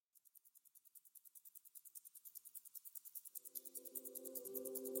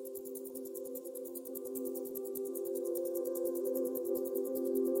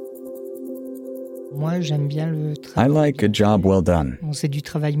Moi, j'aime bien le I travail. like a job well done. Bon, c'est du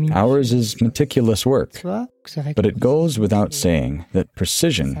travail minutieux. Ours is meticulous work, Tu vois, c'est vrai but que it goes without saying that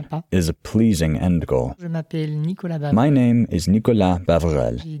precision sympa. is a pleasing end goal. Je m'appelle Nicolas Baverel. My name is Nicolas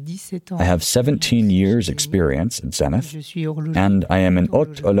Baverel. J'ai 17 ans. I have 17 years experience at Zenith, Je suis horloger. and I am an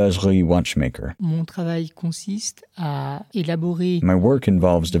haute horlogerie watchmaker. Mon travail consiste à élaborer My work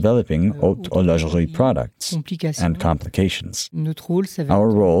involves developing haute horlogerie products complications. and complications. Notre rôle, ça va Our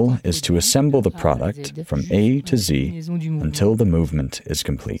être role is to assemble the A à product Z, from A to jusqu'à la Z terminaison du mouvement. until the movement is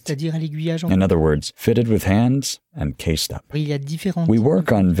complete. C'est-à-dire à l'aiguillage en In other words, fitted with hands and cased up. Il y a différentes We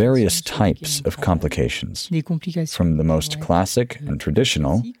work on various complications sur lesquelles types on of travaille. complications, Des complications from the most classic and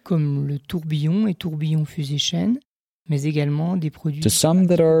traditional comme le tourbillon et tourbillon fusée-chaîne, mais également des produits to some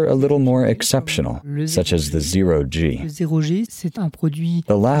that are a little more exceptional, such as the Zero G. Le 0G, c'est un produit.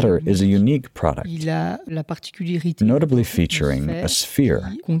 The latter is a unique product, Il a la particularité notably featuring a sphere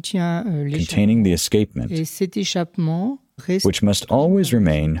qui contient containing the escapement, et cet échappement reste which must always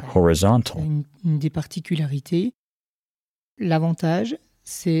remain horizontal. une des particularités. L'avantage,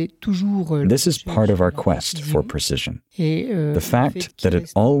 c'est toujours This is part of our la quest précision for precision. et The le fact fait that qu'il it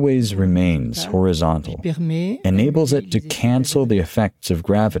reste always remains lui horizontal permet enables it to d'utiliser cancel the effects of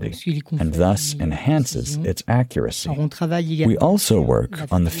gravity parce qu'il est and conforme thus à la enhances précision. its accuracy. Alors, on travaille We également also sur work la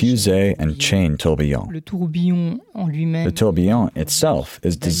on the fusée and chain tourbillon. Le tourbillon en lui-même, The tourbillon itself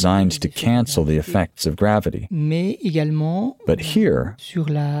is designed to cancel the effects of gravity. mais également But here, sur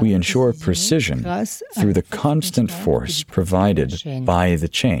la we ensure précision precision grâce à through la the force constant constante force que provided la chaîne. by the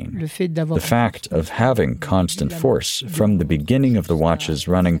chain. Le fait d'avoir The fact of having constant force from the beginning of the watch's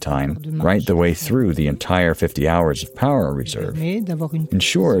running time right the way through the entire 50 hours of power reserve permet d'avoir une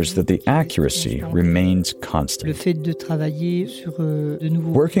ensures that the accuracy remains le constant. fait de travailler sur de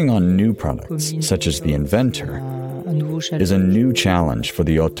nouveaux Working on new products, such as the Inventor, un nouveau challenge. is a new challenge for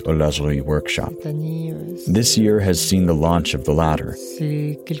the haute horlogerie workshop. Cette année, This year has seen the launch of the latter,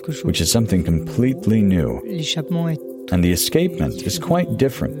 c'est quelque chose. which is something completely new, L'échappement est and the escapement is quite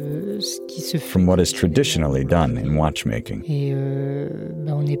different ce qui se fait from what is traditionally done in watchmaking. et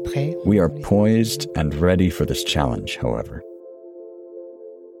on est prêt. We are poised and ready for this challenge, however.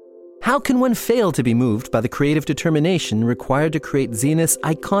 How can one fail to be moved by the creative determination required to create Zenith's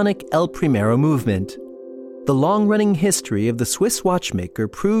iconic El Primero movement? The long-running history of the Swiss watchmaker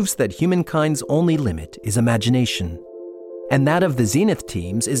proves that humankind's only limit is imagination, and that of the Zenith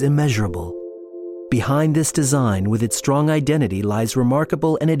teams is immeasurable. Behind this design with its strong identity lies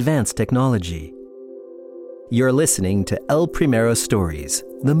remarkable and advanced technology. You're listening to El Primero Stories,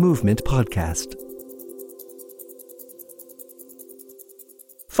 the Movement Podcast.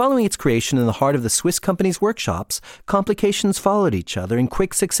 Following its creation in the heart of the Swiss company's workshops, complications followed each other in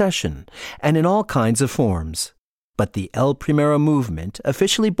quick succession and in all kinds of forms. But the El Primero movement,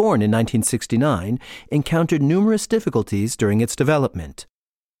 officially born in 1969, encountered numerous difficulties during its development.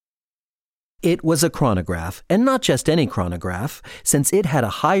 It was a chronograph, and not just any chronograph, since it had a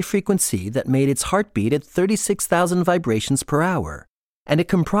high frequency that made its heart beat at 36,000 vibrations per hour, and it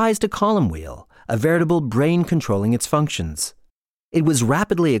comprised a column wheel, a veritable brain controlling its functions. It was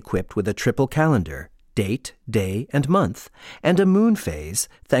rapidly equipped with a triple calendar, date, day, and month, and a moon phase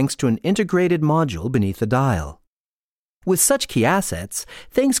thanks to an integrated module beneath the dial. With such key assets,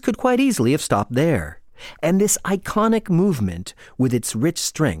 things could quite easily have stopped there. And this iconic movement, with its rich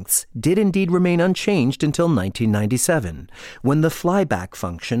strengths, did indeed remain unchanged until 1997, when the flyback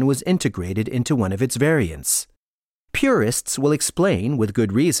function was integrated into one of its variants. Purists will explain, with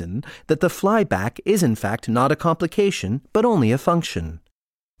good reason, that the flyback is in fact not a complication, but only a function.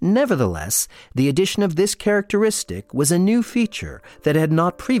 Nevertheless, the addition of this characteristic was a new feature that had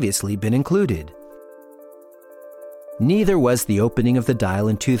not previously been included. Neither was the opening of the dial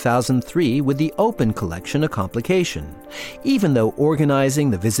in 2003 with the open collection a complication, even though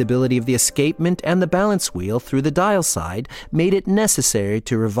organizing the visibility of the escapement and the balance wheel through the dial side made it necessary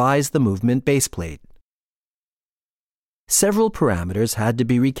to revise the movement baseplate. Several parameters had to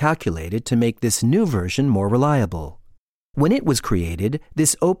be recalculated to make this new version more reliable. When it was created,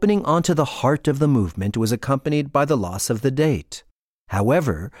 this opening onto the heart of the movement was accompanied by the loss of the date.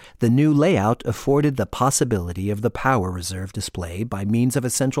 However, the new layout afforded the possibility of the power reserve display by means of a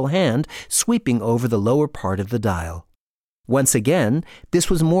central hand sweeping over the lower part of the dial. Once again, this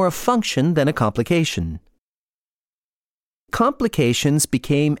was more a function than a complication. Complications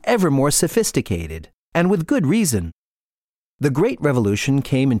became ever more sophisticated, and with good reason. The great revolution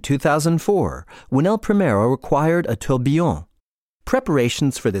came in 2004 when El Primero required a tourbillon.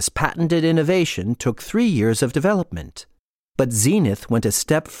 Preparations for this patented innovation took 3 years of development. But Zenith went a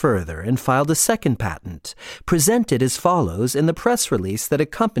step further and filed a second patent, presented as follows in the press release that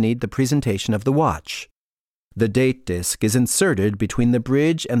accompanied the presentation of the watch. The date disc is inserted between the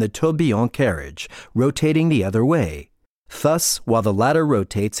bridge and the tourbillon carriage, rotating the other way. Thus, while the latter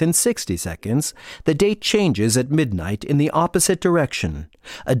rotates in 60 seconds, the date changes at midnight in the opposite direction,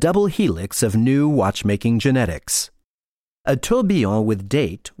 a double helix of new watchmaking genetics. A tourbillon with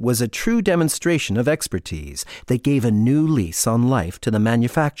date was a true demonstration of expertise that gave a new lease on life to the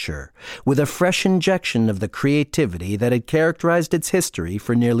manufacture, with a fresh injection of the creativity that had characterized its history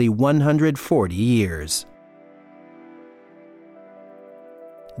for nearly 140 years.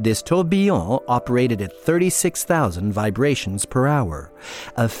 This tourbillon operated at 36,000 vibrations per hour,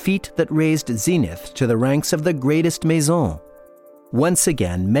 a feat that raised Zenith to the ranks of the greatest maison. Once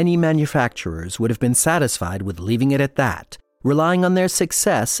again, many manufacturers would have been satisfied with leaving it at that, relying on their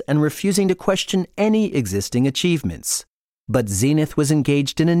success and refusing to question any existing achievements. But Zenith was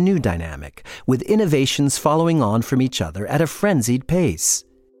engaged in a new dynamic, with innovations following on from each other at a frenzied pace.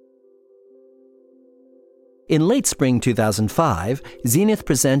 In late spring 2005, Zenith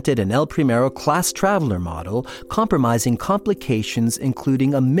presented an El Primero class traveler model compromising complications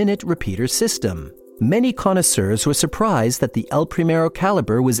including a minute repeater system. Many connoisseurs were surprised that the El Primero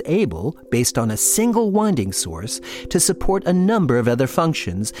caliber was able, based on a single winding source, to support a number of other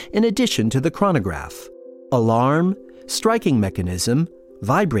functions in addition to the chronograph: alarm, striking mechanism,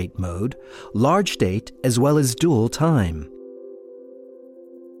 vibrate mode, large date, as well as dual time.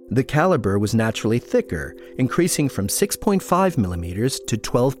 The caliber was naturally thicker, increasing from 6.5 millimeters to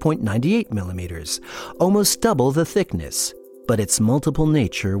 12.98 millimeters, almost double the thickness. But its multiple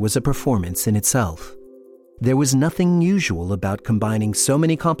nature was a performance in itself. There was nothing usual about combining so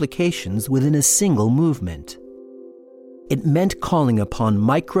many complications within a single movement. It meant calling upon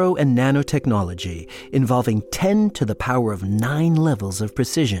micro and nanotechnology involving 10 to the power of 9 levels of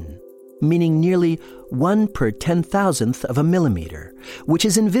precision, meaning nearly 1 per 10,000th of a millimeter, which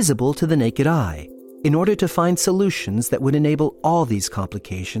is invisible to the naked eye, in order to find solutions that would enable all these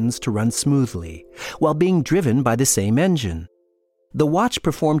complications to run smoothly, while being driven by the same engine. The watch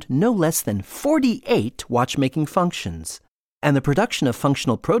performed no less than 48 watchmaking functions, and the production of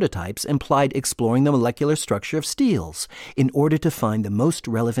functional prototypes implied exploring the molecular structure of steels in order to find the most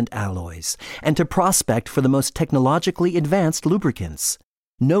relevant alloys, and to prospect for the most technologically advanced lubricants.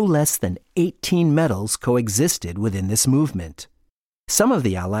 No less than 18 metals coexisted within this movement. Some of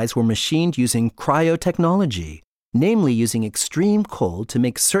the alloys were machined using cryotechnology, namely using extreme cold to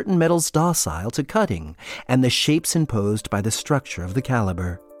make certain metals docile to cutting and the shapes imposed by the structure of the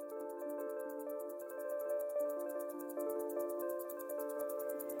caliber.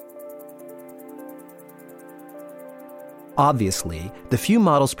 Obviously, the few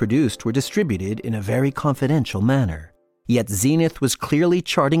models produced were distributed in a very confidential manner. Yet Zenith was clearly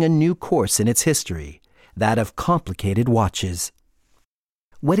charting a new course in its history, that of complicated watches.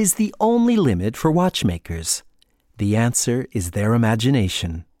 What is the only limit for watchmakers? The answer is their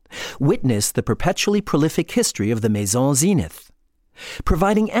imagination. Witness the perpetually prolific history of the Maison Zenith.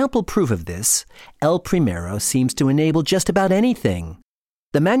 Providing ample proof of this, El Primero seems to enable just about anything.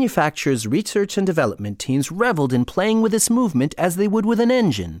 The manufacturer's research and development teams reveled in playing with this movement as they would with an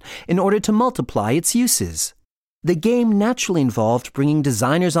engine in order to multiply its uses. The game naturally involved bringing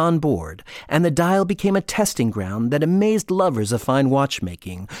designers on board, and the dial became a testing ground that amazed lovers of fine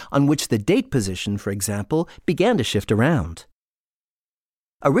watchmaking, on which the date position, for example, began to shift around.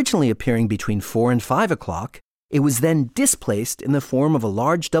 Originally appearing between 4 and 5 o'clock, it was then displaced in the form of a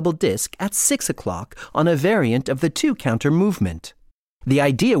large double disc at 6 o'clock on a variant of the two-counter movement. The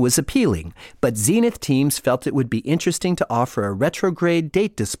idea was appealing, but Zenith teams felt it would be interesting to offer a retrograde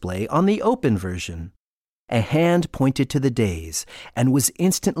date display on the open version. A hand pointed to the days and was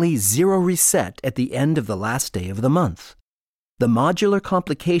instantly zero reset at the end of the last day of the month. The modular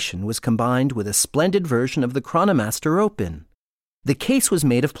complication was combined with a splendid version of the Chronomaster Open. The case was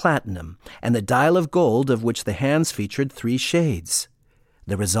made of platinum, and the dial of gold, of which the hands featured 3 shades.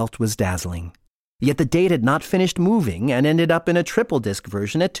 The result was dazzling. Yet the date had not finished moving and ended up in a triple disc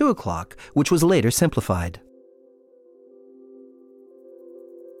version at 2 o'clock, which was later simplified.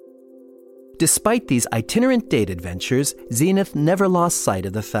 Despite these itinerant date adventures, Zenith never lost sight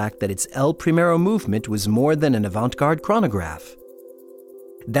of the fact that its El Primero movement was more than an avant-garde chronograph.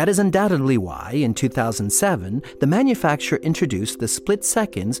 That is undoubtedly why, in 2007, the manufacturer introduced the split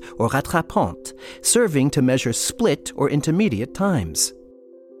seconds, or rattrapante, serving to measure split or intermediate times.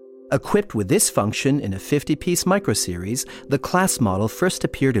 Equipped with this function in a 50-piece microseries, the class model first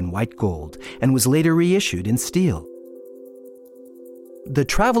appeared in white gold and was later reissued in steel. The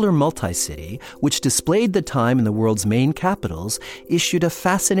Traveler Multicity, which displayed the time in the world's main capitals, issued a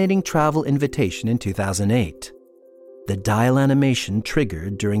fascinating travel invitation in 2008. The dial animation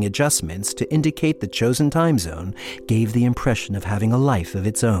triggered during adjustments to indicate the chosen time zone gave the impression of having a life of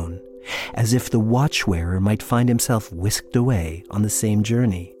its own, as if the watchwearer might find himself whisked away on the same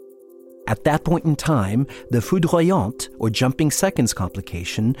journey. At that point in time, the foudroyante, or jumping seconds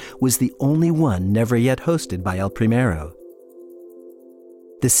complication, was the only one never yet hosted by El Primero.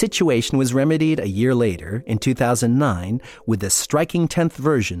 The situation was remedied a year later, in 2009, with the striking 10th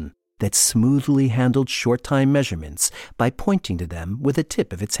version that smoothly handled short-time measurements by pointing to them with the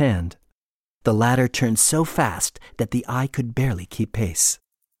tip of its hand. The latter turned so fast that the eye could barely keep pace.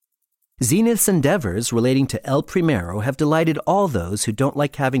 Zenith's endeavors relating to El Primero have delighted all those who don't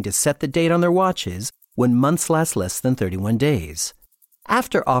like having to set the date on their watches when months last less than 31 days.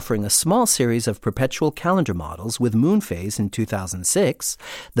 After offering a small series of perpetual calendar models with moon phase in 2006,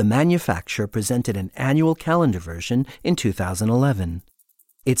 the manufacturer presented an annual calendar version in 2011.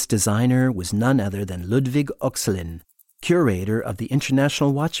 Its designer was none other than Ludwig Oechslin, curator of the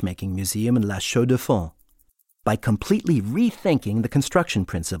International Watchmaking Museum in La Chaux-de-Fonds. By completely rethinking the construction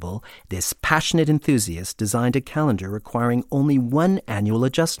principle, this passionate enthusiast designed a calendar requiring only one annual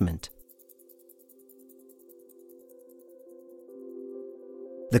adjustment.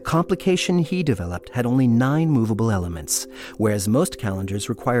 The complication he developed had only 9 movable elements, whereas most calendars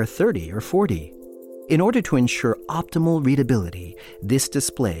require 30 or 40. In order to ensure optimal readability, this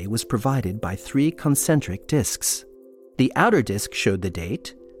display was provided by 3 concentric discs. The outer disc showed the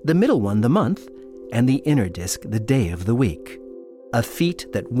date, the middle one the month, and the inner disc the day of the week. A feat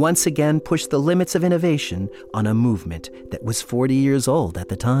that once again pushed the limits of innovation on a movement that was 40 years old at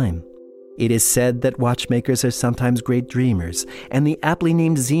the time. It is said that watchmakers are sometimes great dreamers, and the aptly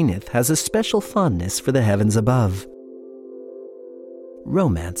named Zenith has a special fondness for the heavens above.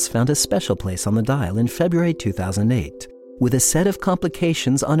 Romance found a special place on the dial in February 2008, with a set of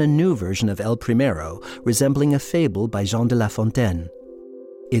complications on a new version of El Primero resembling a fable by Jean de La Fontaine.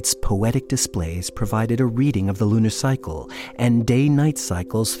 Its poetic displays provided a reading of the lunar cycle and day-night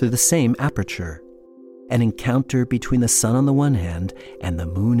cycles through the same aperture, an encounter between the sun on the one hand and the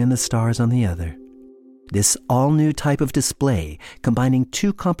moon and the stars on the other. This all-new type of display, combining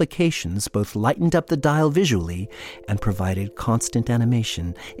 2 complications, both lightened up the dial visually and provided constant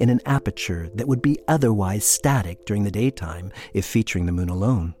animation in an aperture that would be otherwise static during the daytime if featuring the moon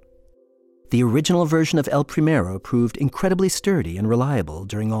alone. The original version of El Primero proved incredibly sturdy and reliable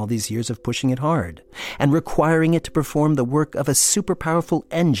during all these years of pushing it hard, and requiring it to perform the work of a super-powerful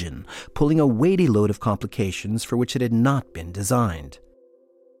engine, pulling a weighty load of complications for which it had not been designed.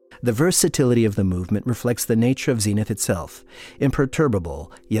 The versatility of the movement reflects the nature of Zenith itself,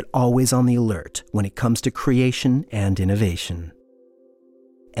 imperturbable, yet always on the alert when it comes to creation and innovation.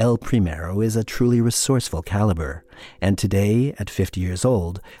 El Primero is a truly resourceful caliber, and today, at 50 years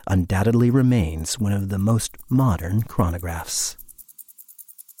old, undoubtedly remains one of the most modern chronographs.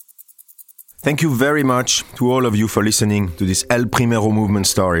 Thank you very much to all of you for listening to this El Primero movement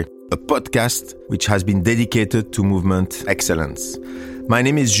story, a podcast which has been dedicated to movement excellence. My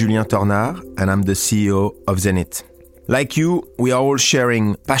name is Julien Tornard, and I'm the CEO of Zenith. Like you, we are all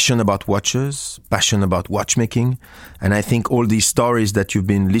sharing passion about watches, passion about watchmaking, and I think all these stories that you've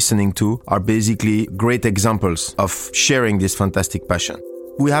been listening to are basically great examples of sharing this fantastic passion.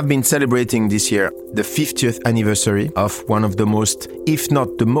 We have been celebrating this year the 50th anniversary of one of the most, if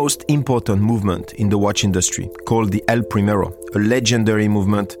not the most important movement in the watch industry, called the El Primero, a legendary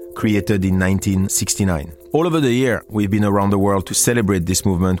movement created in 1969. All over the year, we've been around the world to celebrate this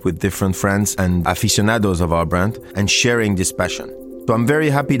movement with different friends and aficionados of our brand and sharing this passion. So I'm very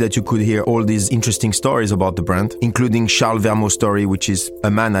happy that you could hear all these interesting stories about the brand, including Charles Vermeau's story, which is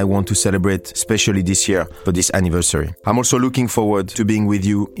a man I want to celebrate, especially this year for this anniversary. I'm also looking forward to being with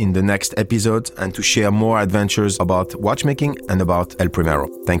you in the next episode and to share more adventures about watchmaking and about El Primero.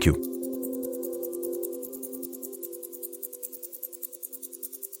 Thank you.